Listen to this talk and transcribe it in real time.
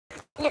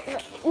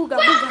Ooga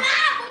booga.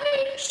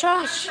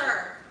 Shush.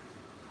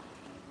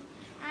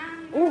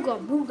 Ooga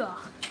booga.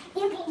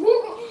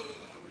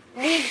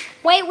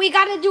 Wait, we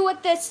gotta do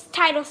what this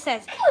title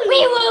says.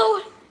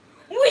 Wewo.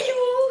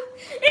 Wewo.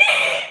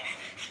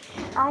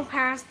 I'll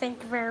pass.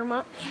 Thank you very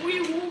much.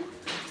 Wewo.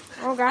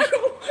 Oh God.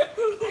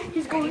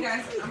 He's going.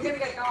 Guys, I'm gonna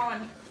get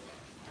going.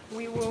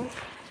 Wewo.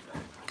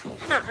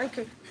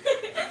 Okay.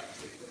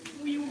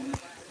 Wewo.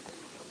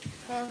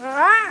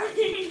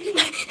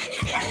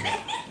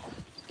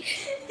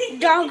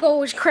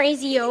 Doggo is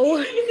crazy,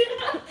 yo.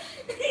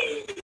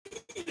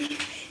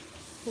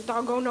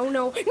 Doggo, no.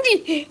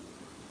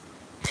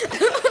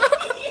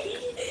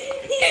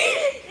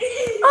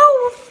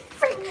 Oh,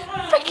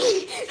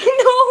 freaking,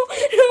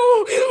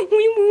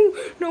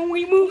 no,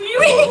 we move.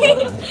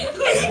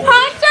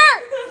 Hunter!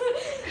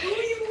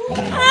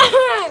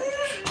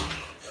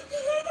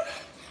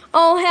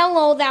 Oh,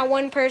 hello, that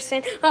one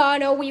person. Oh,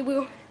 no, we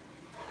will.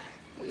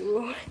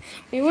 No!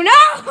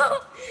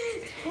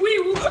 We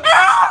will.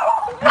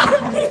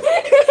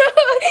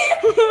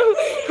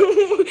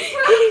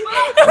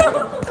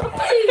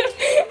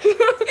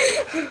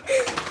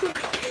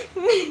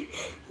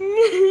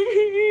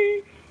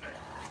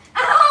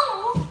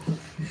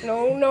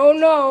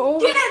 No.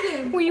 Get at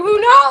him. We will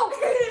no.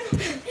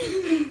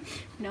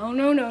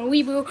 No.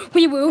 We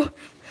will.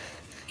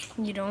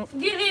 You don't.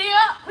 Get it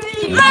up,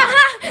 please.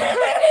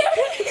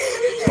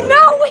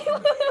 No, we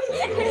will.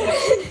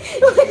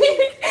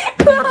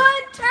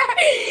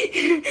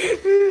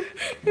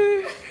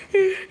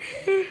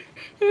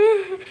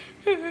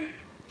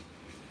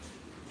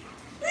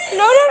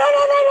 No.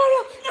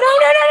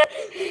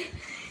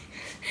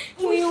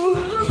 We will.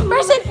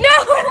 Person, no.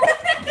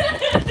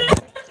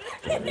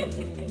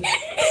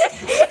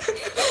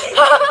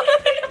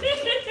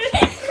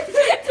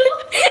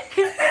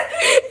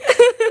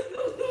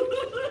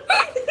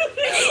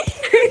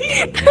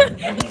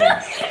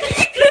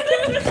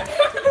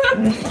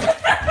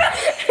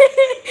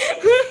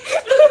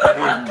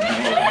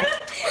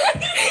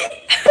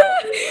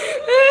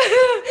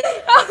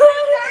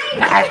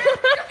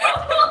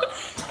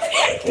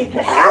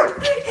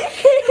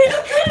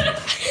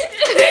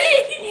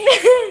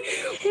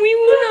 We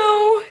will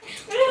know.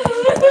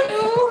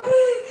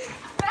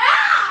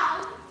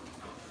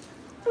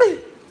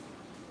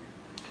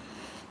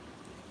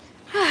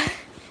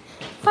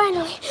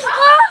 Finally.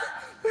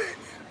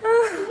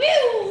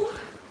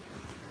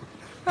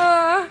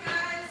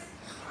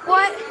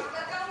 What?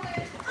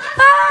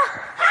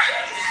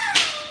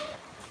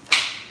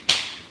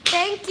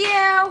 Thank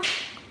you.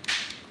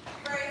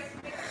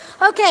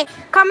 Okay,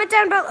 comment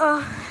down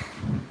below.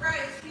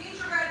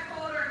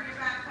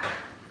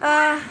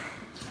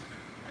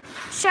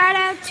 Shout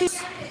out to.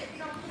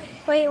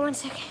 Wait 1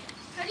 second.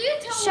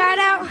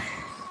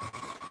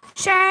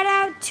 Shout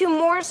out to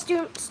more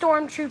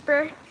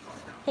Stormtrooper.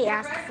 He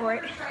asked for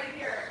it.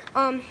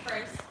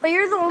 But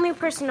you're the only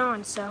person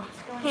on, so.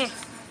 Here.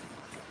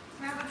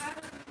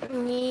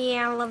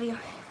 Yeah, I love you.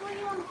 Who are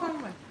you on the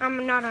phone with?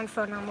 I'm not on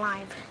phone. I'm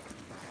live.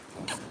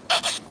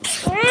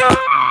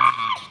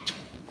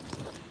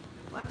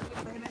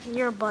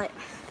 Your butt.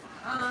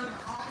 I'll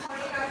call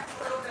you guys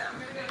a little bit. I'm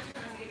gonna go to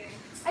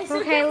a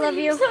meeting. Okay, love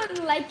you.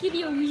 Like it,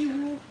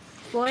 you.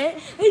 What?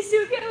 I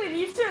still get when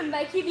you turn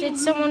like it. Did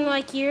someone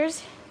like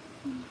yours?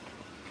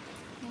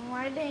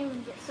 Why did they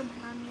even get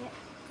someone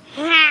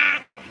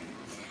yet?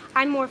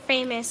 I'm more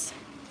famous.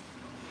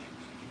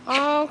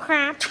 Oh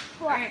crap.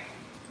 Alright.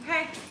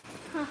 Hey.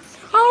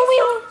 Oh, we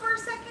For a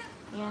second.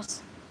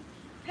 Yes.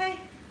 Hey.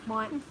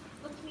 What?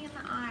 Look me in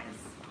the eyes.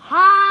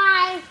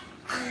 Hi.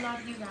 I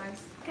love you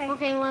guys.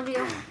 Okay, love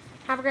you.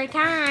 Have a great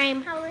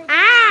time. Have a great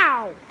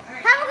Ow.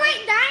 Have a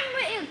great time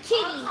with your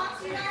kitty. I'll talk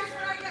to you guys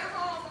when I get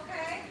home,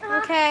 okay?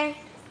 Okay.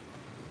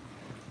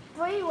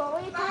 Wait, what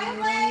were you talking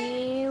Bye, Blake.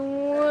 We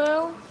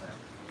will.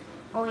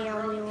 Oh yeah,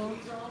 we will.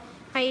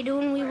 How you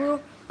doing, we will?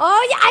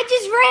 Oh yeah, I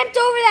just ramped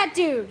over that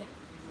dude.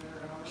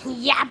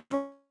 Yeah,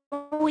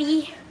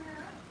 boy.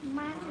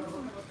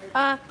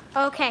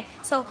 Okay.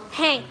 So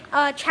hey,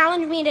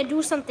 challenge me to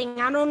do something.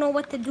 I don't know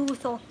what to do,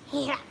 so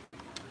yeah.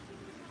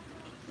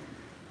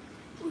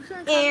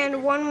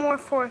 And one more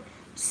for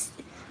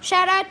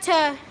shout out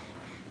to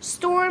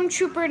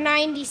Stormtrooper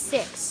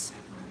 96.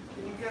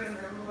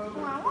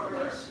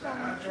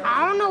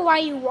 I don't know why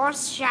you watch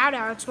shout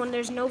outs when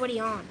there's nobody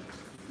on.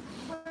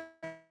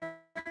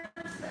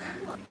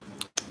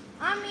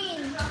 I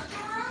mean,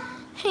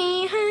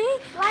 Hey, how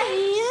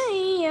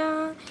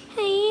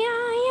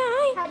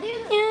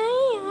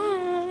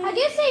do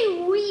you say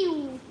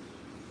Wewo?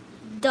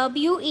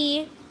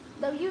 WEWO.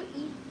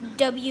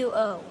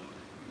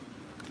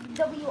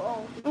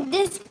 WEWO.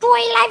 This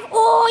boy life.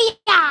 Oh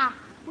yeah.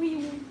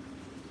 Wewo.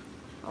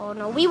 Oh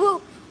no, we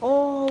will.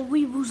 Oh,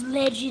 we was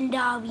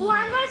legendary. Well,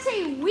 I'm gonna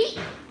say we.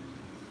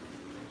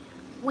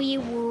 We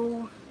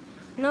will.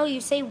 No,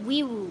 you say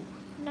we will.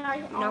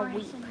 No,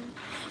 we.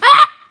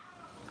 Ah!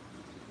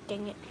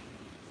 Dang it.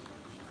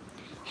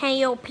 Hey,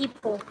 yo,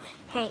 people.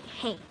 Hey.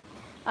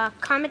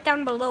 Comment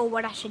down below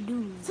what I should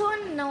do. So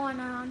no one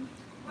on.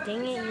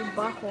 Dang it, you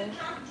butthole.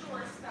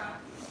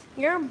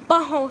 You're a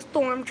butthole,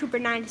 Stormtrooper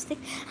 96.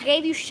 I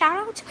gave you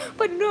shoutouts,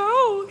 but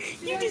no,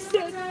 you just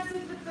said.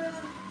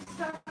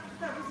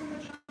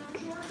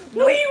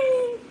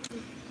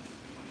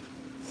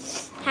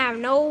 Have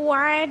no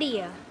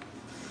idea.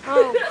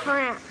 Oh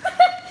crap.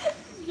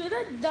 You're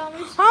the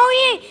dumbest. Oh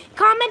yeah,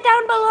 comment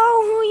down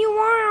below who you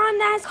are on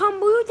that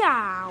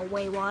kombucha.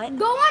 Wait, what?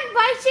 Go on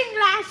Bison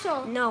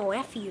Lasso. No,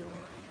 F you.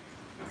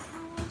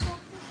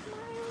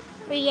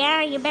 But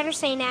yeah, you better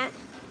say that.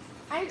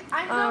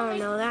 Oh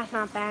no, that's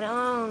not bad.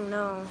 Oh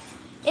no.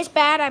 It's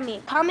bad, I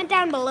mean. Comment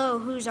down below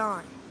who's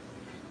on.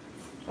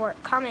 Or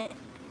comment.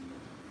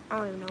 I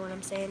don't even know what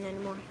I'm saying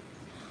anymore.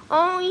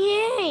 Oh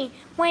yay!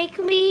 Wake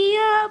me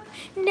up.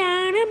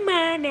 Na na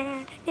na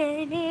na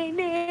na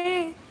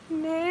na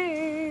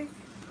na.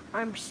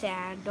 I'm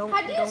sad. Don't.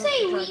 How do you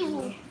say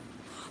Wewo?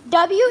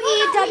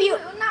 W-E-W.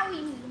 Not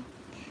Wewo.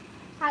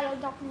 Hello,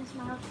 darkness,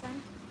 my old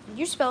friend.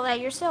 You spell that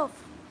yourself.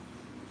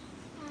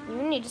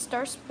 You need to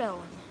start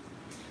spelling.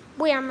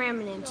 Boy, I'm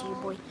ramming into you,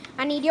 boy.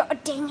 I need your. Oh,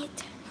 dang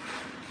it.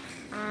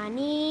 I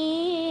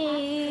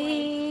need.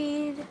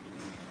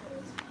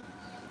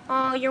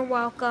 Oh, you're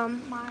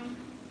welcome. Mine.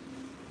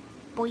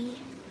 Boy.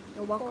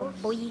 You're welcome,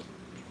 boy.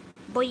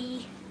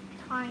 Boy.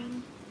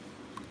 Time.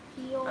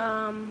 Heal.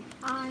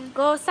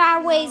 Go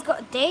sideways. Go.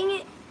 Dang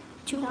it.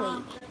 Too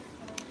late.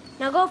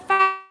 Now go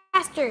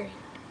faster.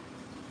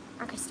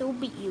 I can still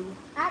beat you.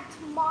 At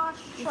my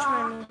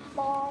shot.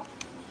 Ball.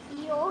 I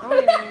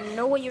don't even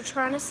know what you're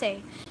trying to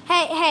say.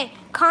 Hey,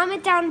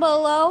 comment down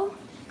below.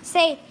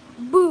 Say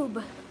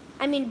boob.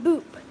 I mean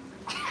boop.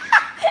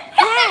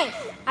 Hey,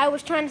 I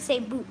was trying to say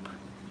boop.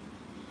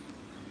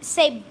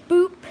 Say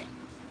boop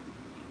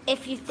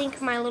if you think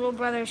my little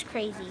brother's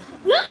crazy.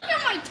 Look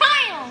at my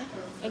tile.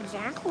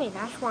 Exactly,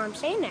 that's why I'm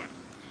saying that.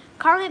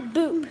 Comment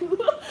boop.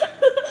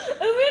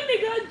 I really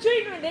got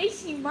trained when they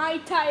see my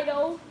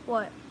title.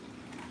 What?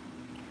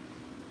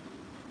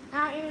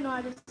 I don't even know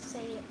how to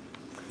say it.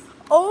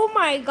 Oh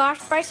my gosh,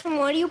 Bryson,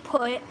 what do you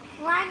put?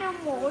 Random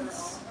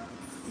modes.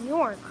 You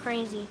are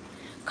crazy.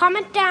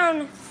 Comment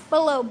down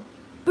below,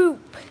 boop,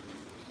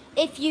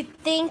 if you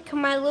think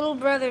my little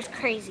brother's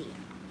crazy.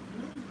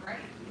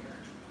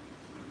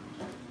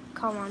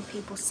 Come on,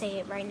 people, say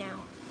it right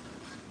now.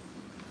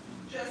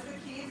 Just the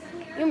keys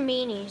in here? You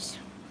meanies.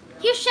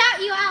 He'll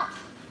shout you out.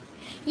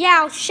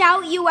 Yeah, I'll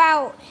shout you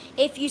out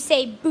if you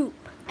say boop.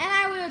 And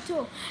I will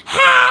too.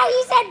 Ha!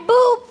 He said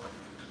boop!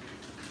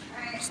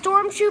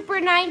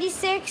 Stormtrooper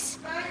 96,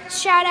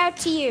 shout out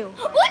to you.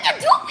 What the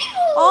 2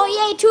 people? Oh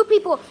yay, 2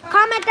 people.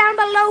 Comment down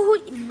below who.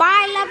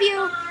 Bye, love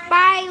you.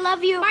 Bye,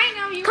 love you. Bye,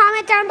 love you.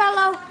 Comment down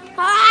below.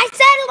 I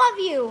said love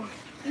you.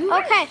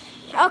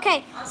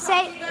 Okay.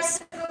 Say.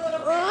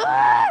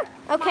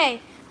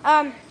 Okay.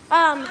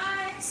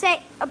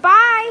 Say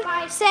bye.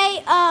 Bye.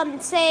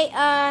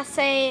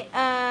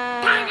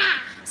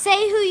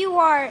 Say who you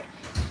are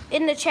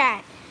in the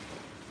chat.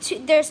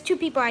 There's 2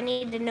 people I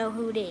need to know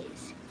who it is.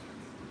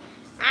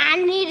 I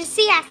need to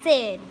see, I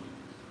said.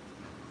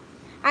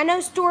 I know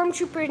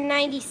Stormtrooper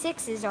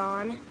 96 is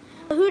on.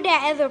 Who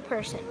that other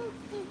person?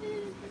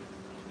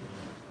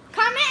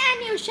 Comment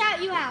and he'll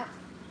shout you out.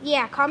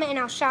 Yeah, comment and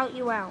I'll shout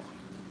you out.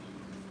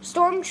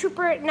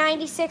 Stormtrooper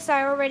 96,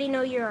 I already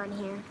know you're on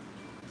here.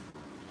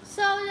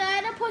 So the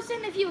other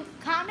person, if you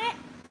comment,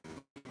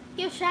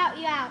 he'll shout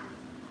you out.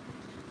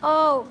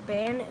 Oh,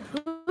 Ben,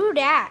 who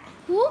that?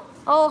 Who?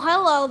 Oh,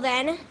 hello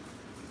then.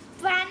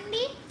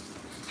 Brandy?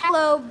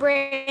 Hello,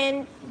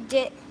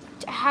 Brandit.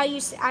 How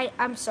you say?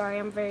 I'm sorry.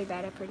 I'm very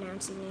bad at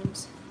pronouncing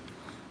names.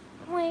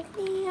 Wake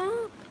me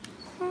up.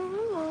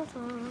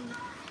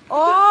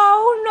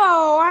 Oh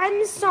no,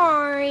 I'm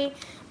sorry.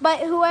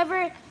 But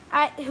whoever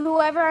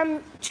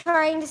I'm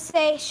trying to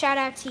say, shout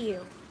out to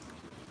you.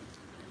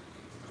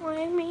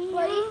 Wake me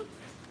up.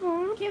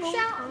 Can you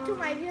shout to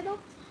my video?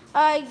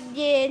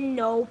 Yeah,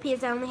 no,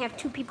 because I only have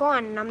 2 people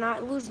on and I'm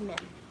not losing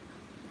them.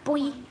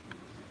 Boy.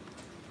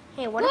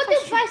 Hey, what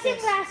if I shoot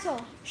this?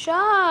 Lasso.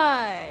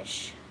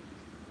 Shush.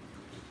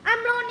 I'm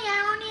lonely.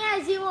 I only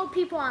have 0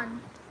 people on.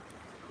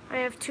 I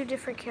have 2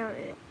 different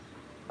counted.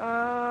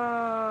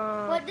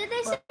 What did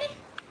they say?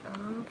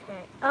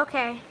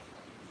 Okay.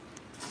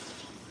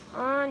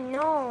 Oh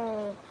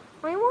no.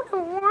 I want to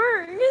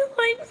work. It's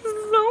like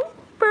so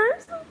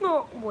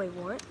personal. Wait,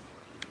 what?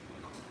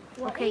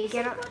 Okay,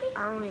 get up.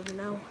 I don't even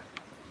know.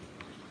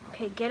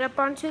 Okay, get up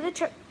onto the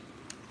truck.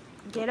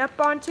 Get up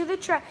onto the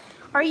truck.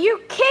 Are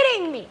you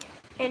kidding me?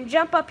 And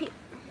jump up here.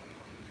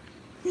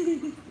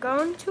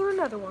 Going to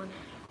another one.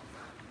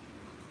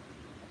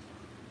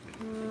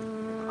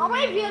 All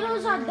my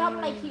videos are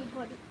dumb like you,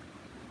 buddy.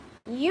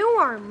 You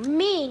are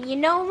mean. You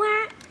know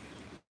that?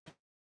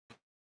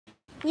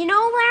 You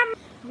know that?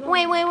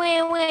 Wait.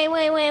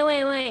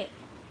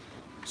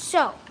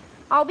 So,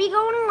 I'll be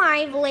going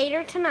live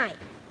later tonight.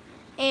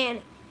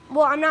 And,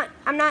 well, I'm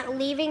not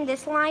leaving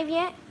this live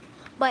yet.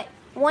 But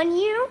when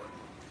you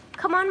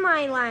come on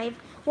my live,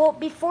 well,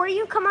 before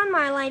you come on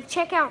my live,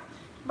 check out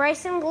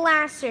Bryson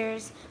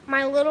Glasser's,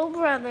 my little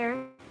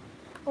brother,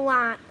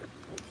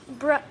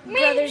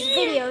 brothers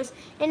videos,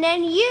 and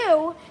then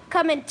you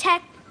come and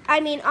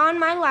on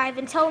my live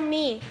and tell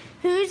me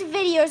whose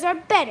videos are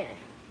better.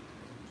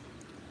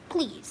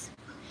 Please.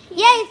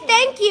 Yay,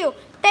 thank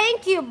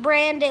you,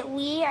 Brandon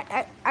Lee.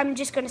 I'm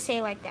just gonna say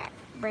it like that,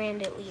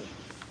 Brandon Lee.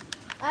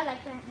 I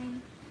like that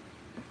name.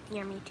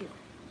 Yeah, me too.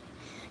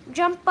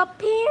 Jump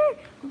up here,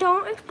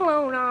 don't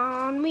explode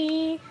on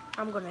me.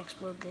 I'm gonna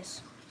explode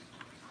this.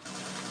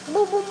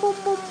 Boom, boom, boom,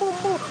 boom, boom,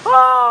 boom.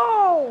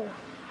 Oh!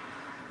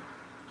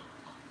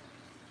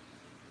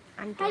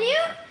 How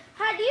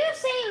do you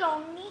say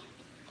lonely?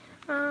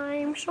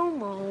 I'm so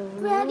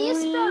lonely. How do you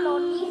spell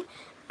lonely?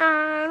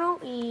 I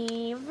don't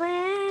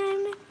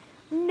even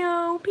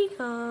know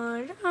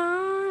because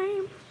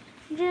I'm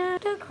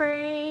just a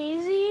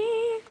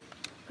crazy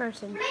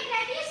person. Like,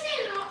 how do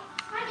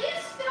you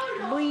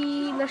spell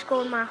lonely? Let's go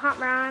with my hot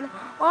rod.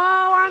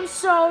 Oh, I'm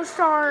so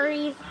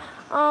sorry.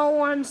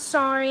 Oh, I'm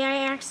sorry.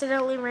 I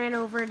accidentally ran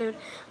over a dude.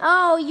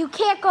 Oh, you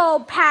can't go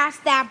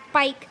past that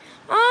bike.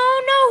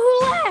 Oh,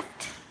 no, who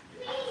left?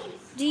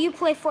 Do you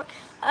play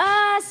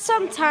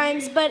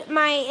sometimes, but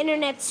my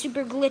internet's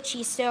super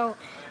glitchy, so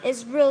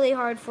it's really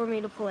hard for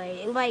me to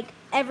play. Like,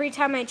 every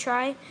time I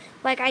try,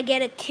 like, I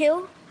get a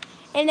kill,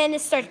 and then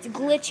it starts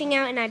glitching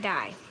out, and I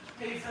die.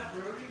 Hey, is that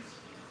Brody's?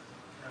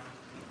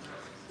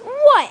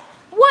 What?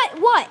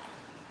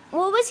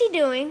 What was he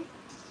doing?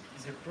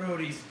 Is it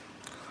Brody's?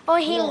 Oh,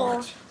 hey,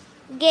 lol.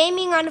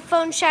 Gaming on the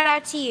phone, shout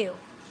out to you.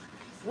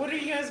 What are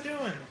you guys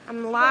doing?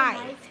 I'm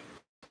live.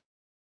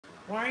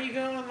 Why are you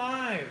going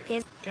live?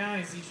 Yes.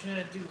 Guys, you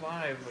shouldn't do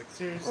live, like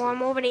seriously. Well,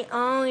 I'm already,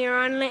 you're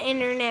on the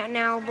internet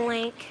now,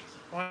 Blink.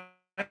 Why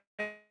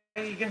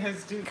do you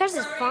guys do? Because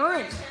it's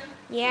fun.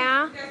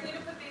 Yeah? You guys need to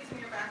put these in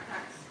your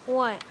backpacks.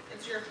 What?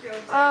 It's your field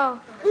day. Oh.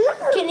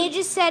 Can you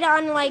just set it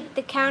on, like,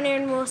 the counter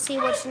and we'll see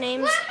which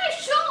names? Where's my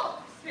shoes?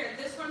 Here,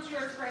 this one's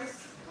yours,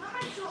 Bryce. Where's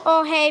my shoes?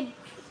 Oh, hey.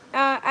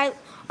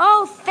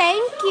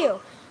 Thank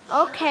you.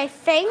 Okay,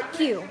 thank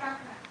you.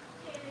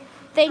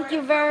 Thank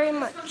you very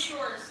This one's much.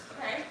 yours,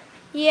 okay?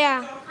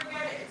 Yeah. Don't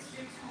forget it. It's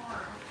due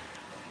tomorrow.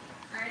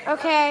 All right?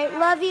 Okay,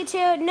 love you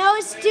too. No,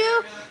 it's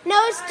due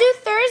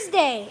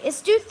Thursday. It's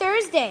due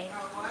Thursday.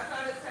 Oh, well, I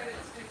thought it said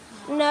it's due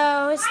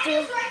tomorrow. No, it's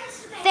due.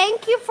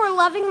 Thank you for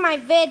loving my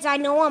vids. I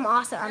know I'm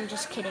awesome. I'm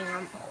just kidding.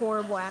 I'm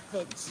horrible at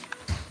vids.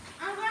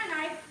 I'm gonna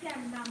knife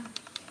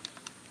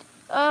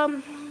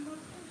them.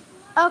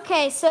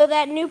 Okay, so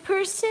that new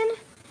person.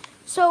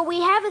 So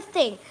we have a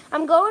thing.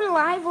 I'm going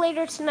live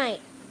later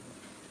tonight.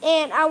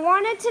 And I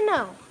wanted to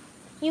know.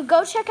 You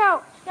go check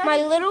out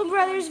my little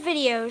brother's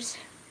videos.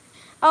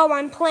 Oh,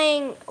 I'm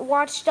playing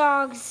Watch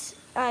Dogs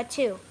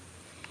 2.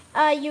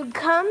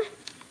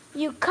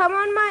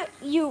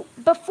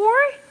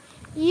 Before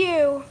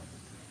you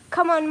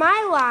come on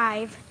my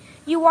live,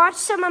 you watch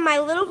some of my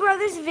little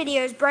brother's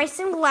videos,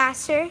 Bryson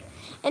Glasser,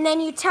 and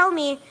then you tell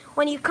me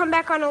when you come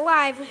back on a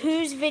live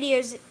whose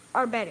videos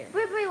are better.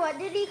 Wait, what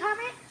did he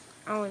comment?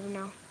 I don't even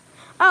know.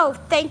 Oh,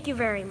 thank you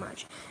very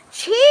much.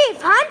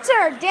 Chief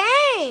Hunter,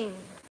 dang.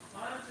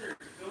 Hunter,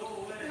 go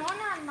away. No,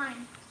 not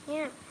mine.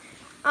 Yeah.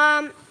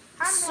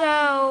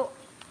 So,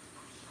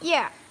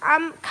 yeah,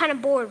 I'm kind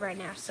of bored right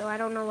now, so I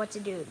don't know what to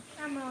do.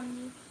 I'm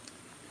lonely.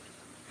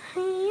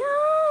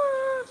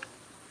 Yeah.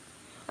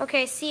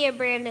 Okay, see ya,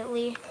 Brandon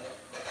Lee.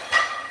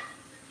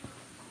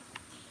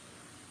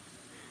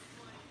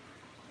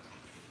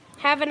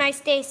 Have a nice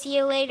day. See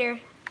you later.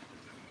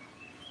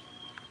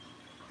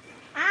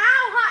 Ow,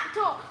 hot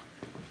dog.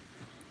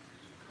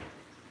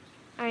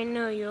 I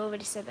know you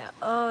already said that.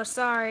 Oh,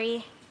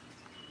 sorry.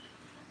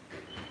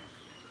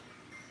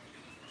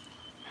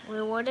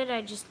 Wait, what did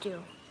I just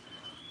do?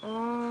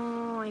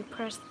 Oh, I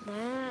pressed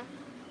that.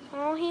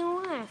 Oh, he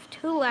left.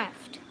 Who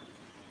left?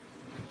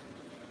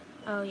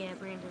 Oh, yeah,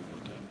 Brandon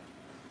Lee did.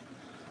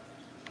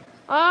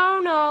 Oh,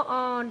 no.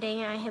 Oh, dang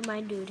it. I hit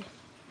my dude.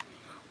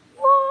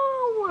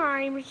 Whoa,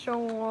 I'm so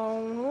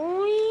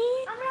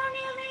lonely. I'm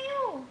lonely than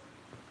you.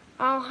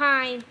 Oh,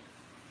 hi.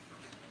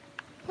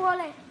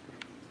 Wale.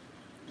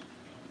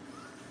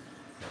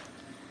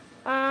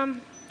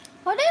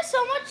 What if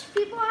so much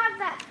people have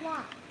that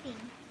swamp thing?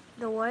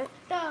 The what?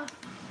 The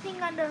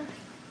thing on the...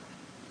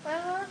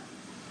 Whatever.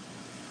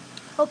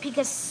 Oh,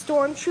 because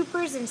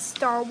stormtroopers in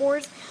Star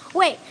Wars.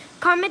 Wait,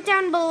 comment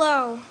down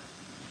below.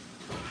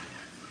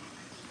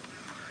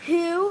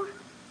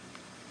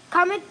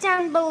 Comment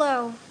down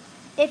below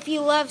if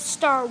you love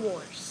Star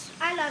Wars.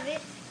 I love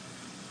it.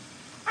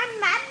 I'm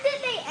mad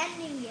that they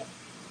ending it.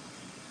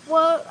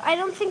 Well, I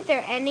don't think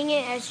they're ending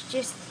it. I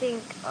just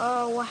think,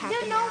 oh, what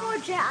happened? There are no now? more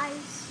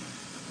Jedis.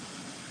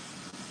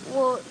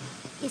 Well,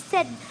 you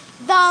said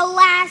the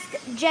last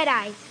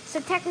Jedi. So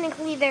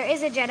technically there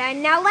is a Jedi.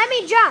 Now let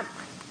me jump.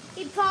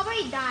 He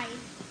probably died.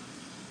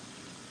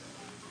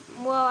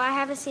 Well, I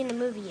haven't seen the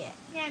movie yet.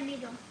 Yeah, me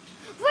too.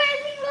 Where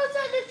those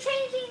are the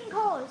changing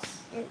clothes?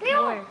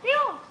 Where?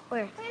 Leo.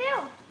 Where?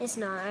 Leo. It's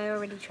not. I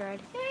already tried.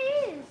 There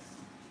it is.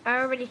 I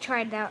already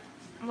tried. That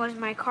was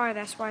my car.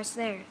 That's why it's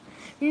there.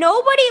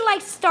 Nobody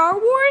likes Star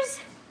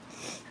Wars?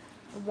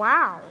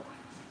 Wow.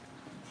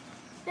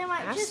 They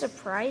might That's just...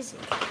 surprising.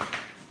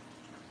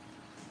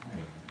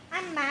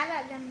 I'm mad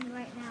at them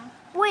right now.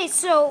 Wait,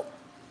 so,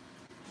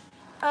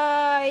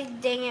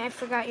 dang it, I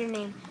forgot your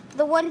name.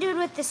 The one dude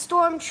with the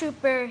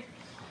stormtrooper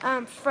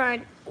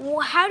front.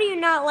 How do you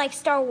not like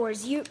Star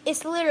Wars?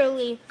 It's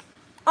literally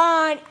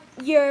on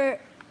your.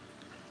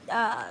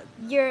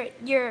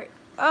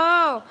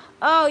 Oh,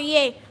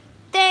 yay!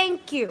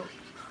 Thank you.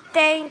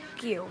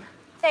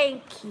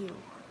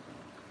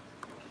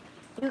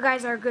 You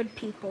guys are good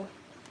people.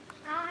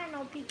 I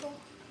know people.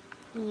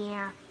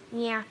 Yeah.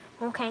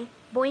 Okay,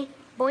 boy,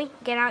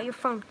 get out your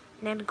phone.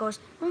 And then it goes.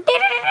 Wait,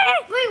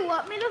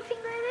 what middle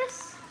finger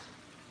is?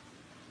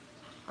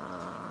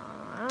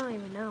 I don't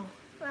even know.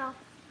 Well,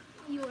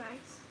 you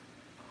guys.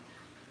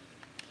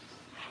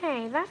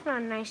 Hey, that's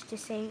not nice to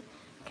say.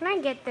 Can I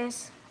get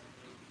this?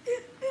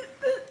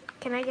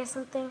 Can I get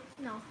something?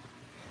 No.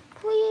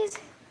 Please.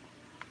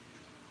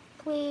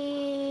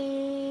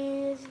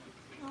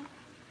 No.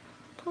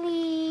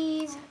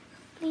 Please.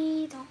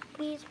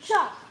 Shut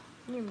up.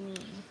 You're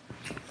mean.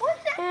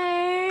 What's that?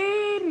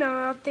 Hey,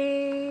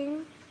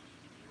 nothing.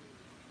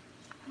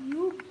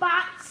 You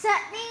bot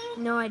set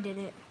me? No, I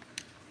didn't.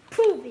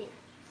 Prove it.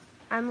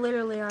 I'm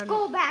literally on.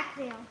 Go back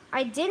there.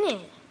 I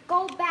didn't.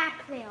 Go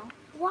back there.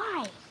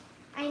 Why?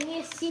 I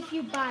need to see if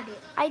you bought it.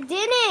 I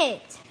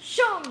didn't.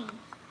 Show me.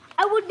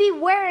 I would be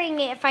wearing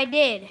it if I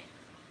did.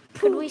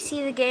 Could we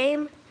see the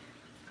game?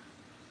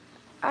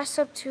 Us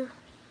up to.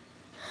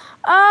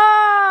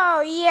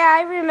 Oh, yeah,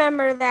 I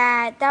remember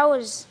that. That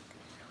was.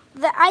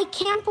 I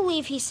can't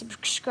believe he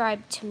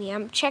subscribed to me.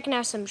 I'm checking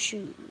out some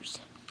shoes.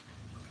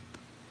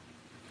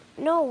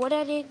 No, what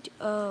I did?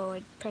 Oh,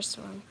 I pressed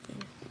the wrong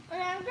thing.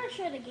 I'm gonna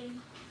show the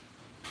game.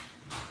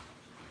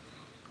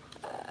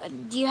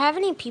 Do you have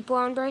any people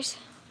on, Bryce?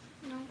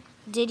 No.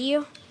 Did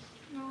you?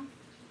 No.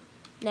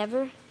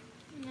 Never?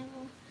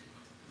 Never.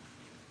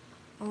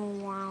 Oh,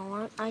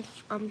 wow.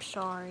 I'm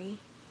sorry.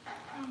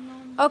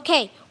 No.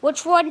 Okay,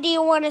 which one do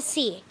you want to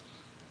see?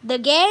 The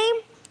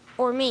game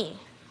or me?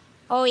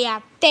 Oh,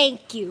 yeah,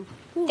 thank you.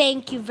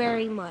 Thank you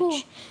very much.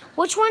 Who?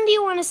 Which one do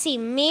you want to see,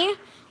 me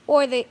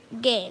or the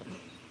game?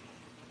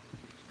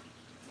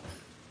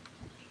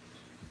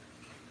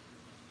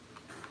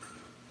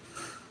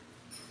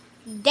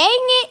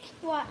 Dang it!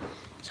 What?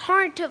 It's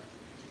hard to...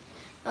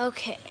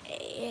 Okay,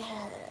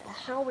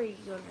 how are you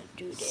going to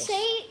do this?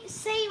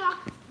 Say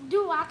rock,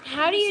 do rock.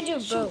 How do you paper,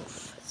 do scissors,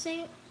 both?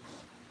 shoot.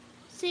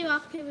 Say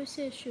rock, paper,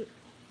 scissors, shoot.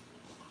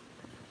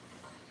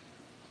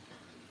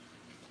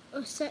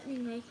 Or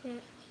something like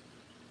that.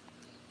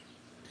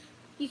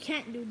 You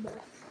can't do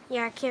both.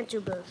 Yeah, I can't do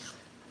both.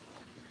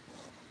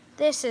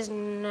 This is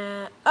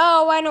not...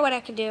 Oh, I know what I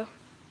could do.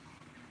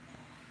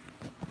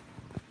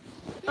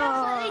 Yeah,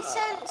 but they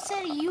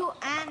said you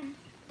and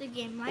the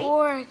game, right?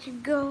 Or I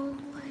could go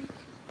like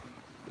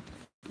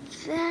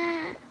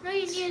that. No,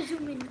 you need to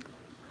zoom in.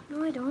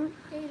 No, I don't.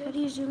 Yeah, you do. How do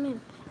you zoom in?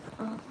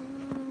 Oh.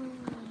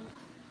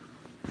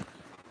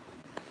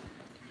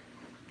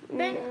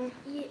 Ben,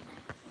 yeah.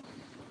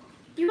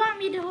 You want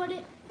me to hold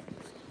it?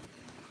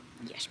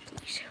 Yes,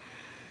 please.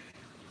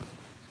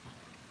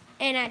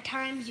 And at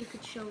times you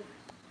could show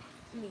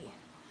me.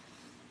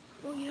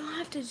 Well, you don't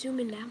have to zoom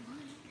in that much.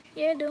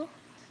 Yeah, I do.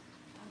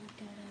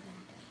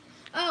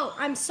 Oh,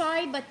 I'm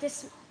sorry, but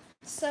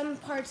some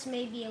parts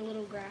may be a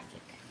little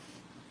graphic.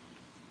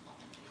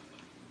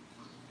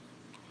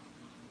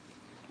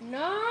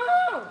 No!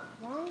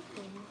 Wrong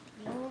thing.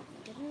 No,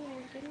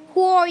 didn't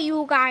Who are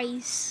you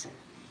guys?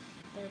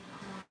 They're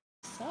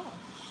such.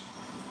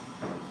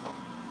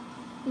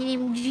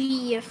 Name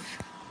GF.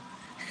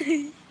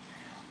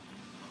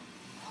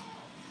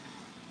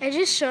 I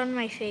just showed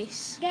my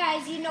face.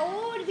 Guys, you know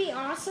what would be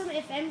awesome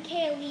if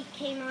MK Elite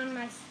came on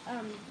my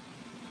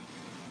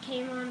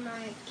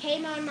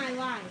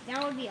live.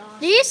 That would be awesome.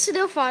 Do he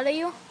still follow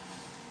you?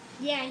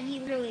 Yeah, he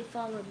really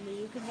followed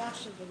me. You could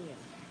watch the video.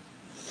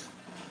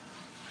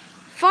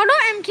 Follow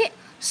MK.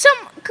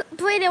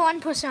 Play the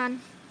 1%.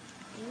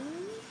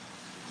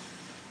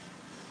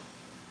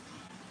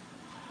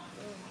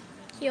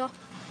 Here.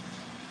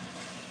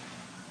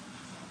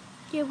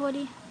 Here,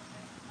 buddy.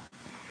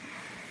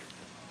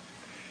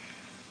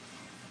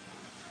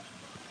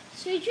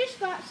 So you just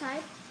go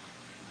outside?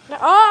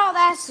 Oh,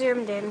 that's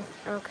zoomed in.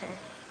 Okay.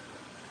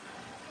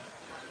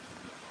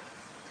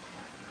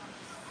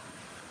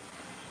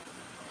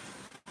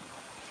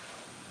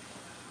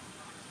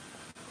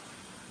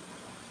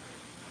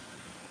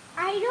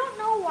 I don't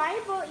know why,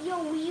 but your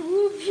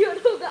Wewo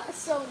video got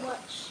so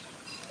much.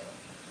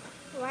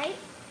 Right?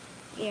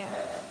 Yeah.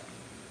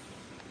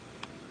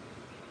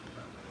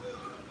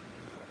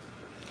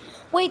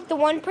 Wait, the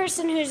one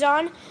person who's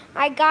on,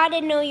 I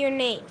gotta know your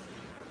name.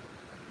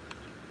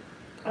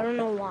 I don't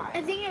know why.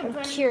 I think I'm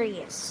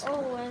curious.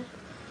 Oh, well.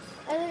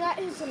 I forgot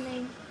his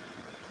name.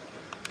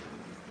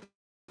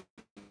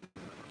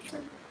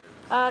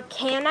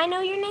 Can I know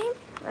your name?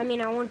 I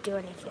mean, I won't do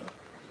anything.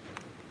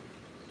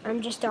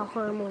 I'm just a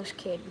harmless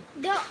kid.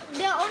 They're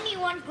only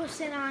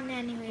 1% on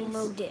anyways.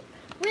 No dip.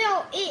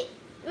 We're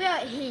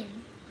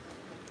him.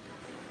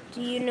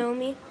 Do you know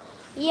me?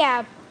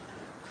 Yeah.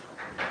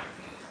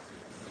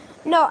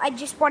 No, I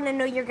just want to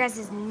know your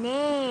guys'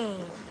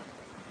 name.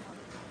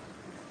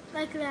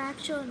 Like the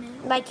actual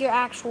name? Like your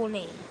actual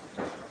name.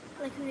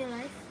 Like real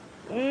life?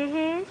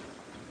 Mm-hmm.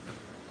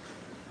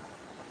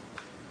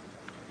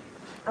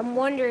 I'm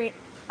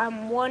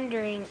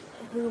wondering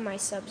who my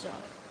subs are.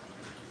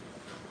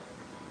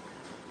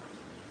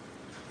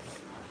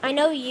 I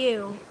know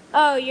you.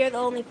 Oh, you're the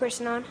only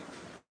person on?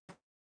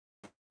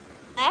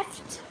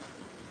 Left?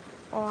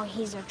 Oh,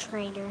 he's a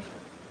traitor.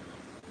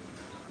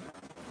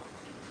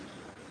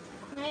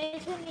 I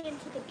turned it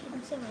into the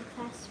kids in my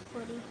class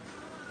buddy.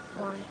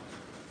 Why?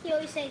 He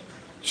always say,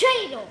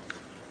 traitor!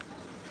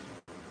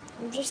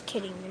 I'm just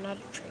kidding, you're not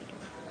a traitor.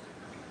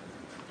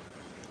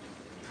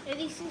 At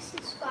least this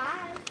is 5.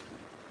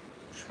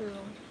 True.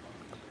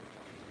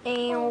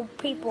 And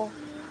people.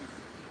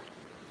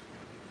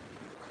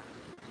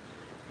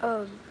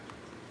 Oh,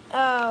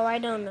 I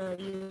don't know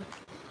you.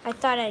 I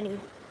thought I knew.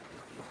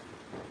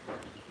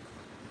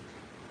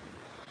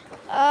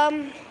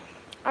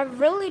 I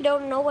really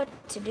don't know what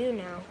to do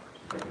now.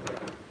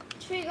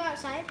 Should we go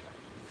outside?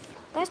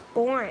 That's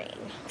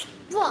boring.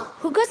 What?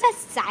 Who goes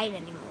outside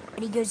anymore?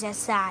 Nobody goes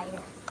outside.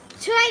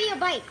 Try your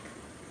bike.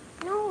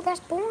 No, that's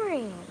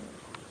boring.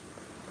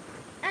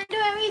 And do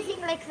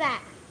everything like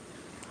that.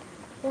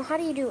 Well, how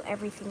do you do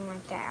everything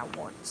like that at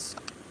once?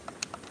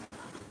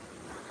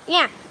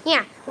 Yeah.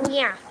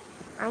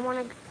 I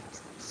want to...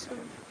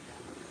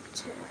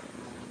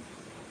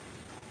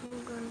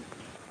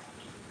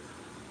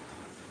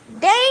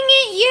 Dang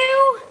it,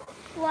 you!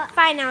 What?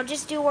 Fine, I'll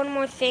just do one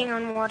more thing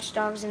on Watch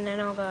Dogs and then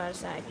I'll go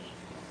outside.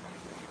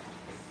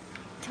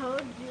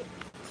 Told you.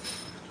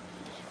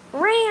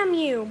 Ram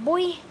you,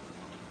 boy.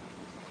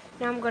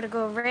 Now I'm gonna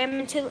go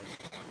ram into...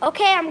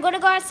 Okay, I'm gonna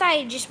go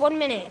outside. Just 1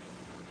 minute.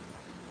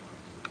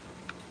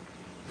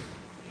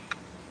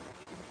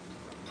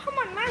 Come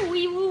on, my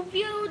Wewo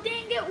view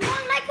didn't get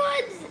one like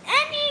us.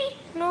 Any.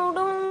 No,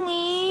 don't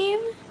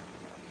leave.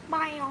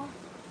 Bye, y'all.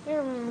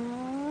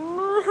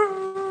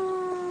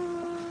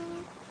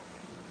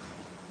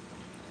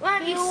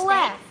 He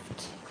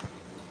left.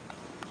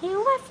 He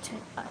left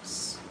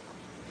us.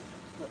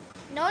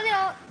 No,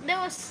 there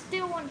was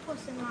still one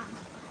person on.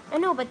 I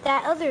know, but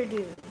that other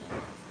dude.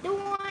 There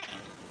weren't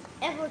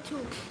ever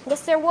 2.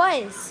 Yes, there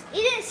was. It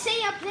didn't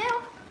say up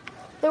there.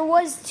 There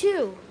was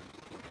 2.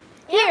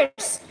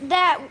 Here's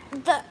the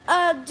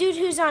dude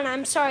who's on.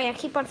 I'm sorry, I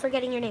keep on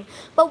forgetting your name.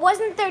 But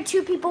wasn't there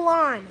 2 people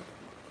on?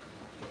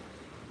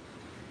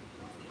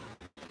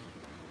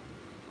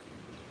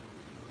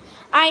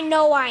 I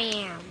know I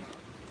am.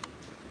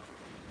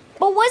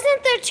 But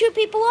wasn't there 2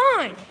 people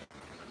on?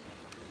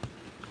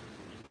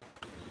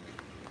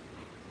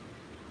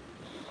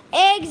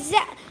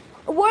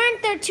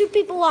 Weren't there 2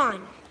 people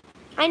on?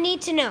 I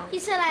need to know. He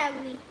said I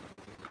agree.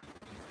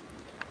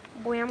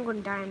 Boy, I'm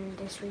gonna die in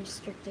this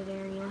restricted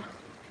area.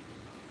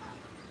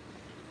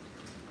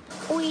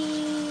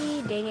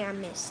 Wee, dang it, I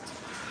missed.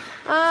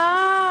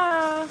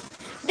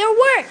 There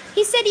were.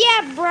 He said,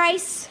 yeah,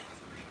 Bryce.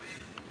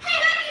 Hey,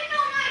 how do you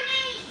know my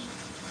name?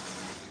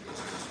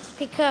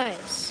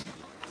 Because.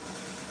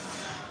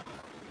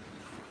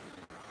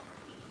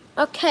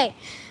 Okay,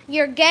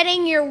 you're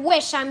getting your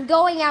wish. I'm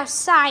going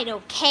outside,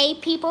 okay,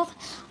 people?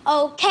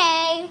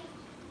 Okay.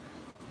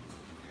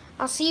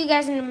 I'll see you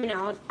guys in a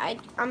minute.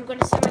 I'm going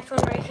to set my phone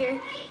right here.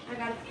 I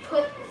got to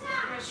put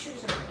my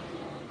shoes on.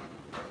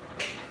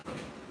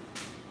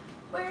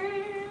 Where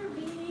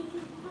we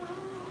go.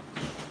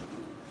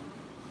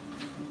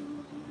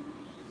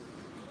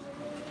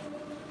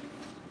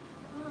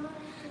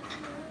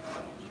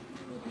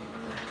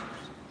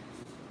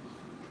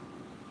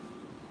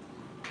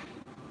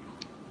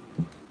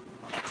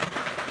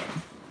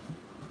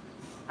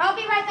 I'll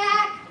be right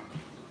back.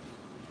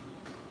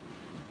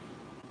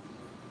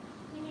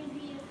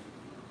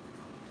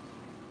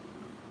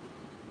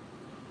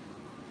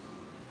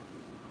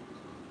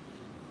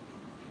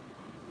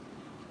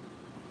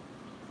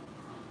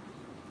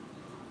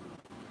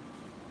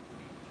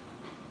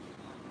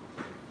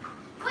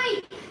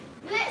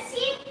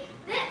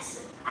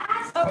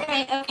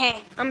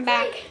 Okay, I'm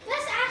back. Wait,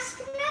 let's ask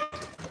them.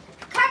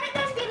 Comment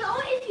down below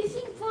if you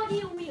think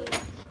Body are weird.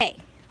 Okay,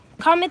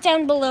 comment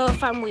down below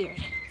if I'm weird.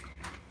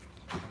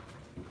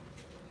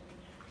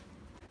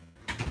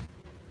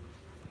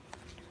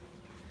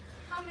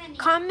 How many?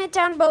 Comment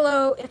down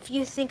below if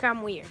you think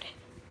I'm weird.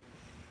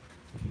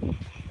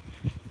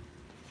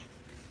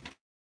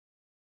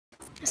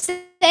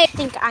 Say I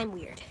think I'm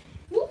weird.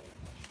 Whoop.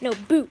 No,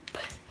 boop.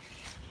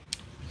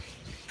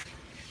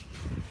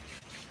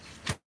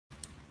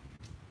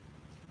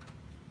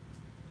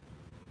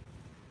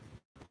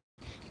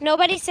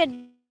 Nobody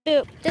said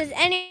boop.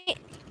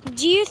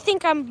 Do you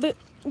think I'm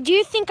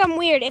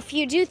weird? If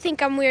you do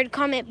think I'm weird,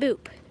 comment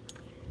boop.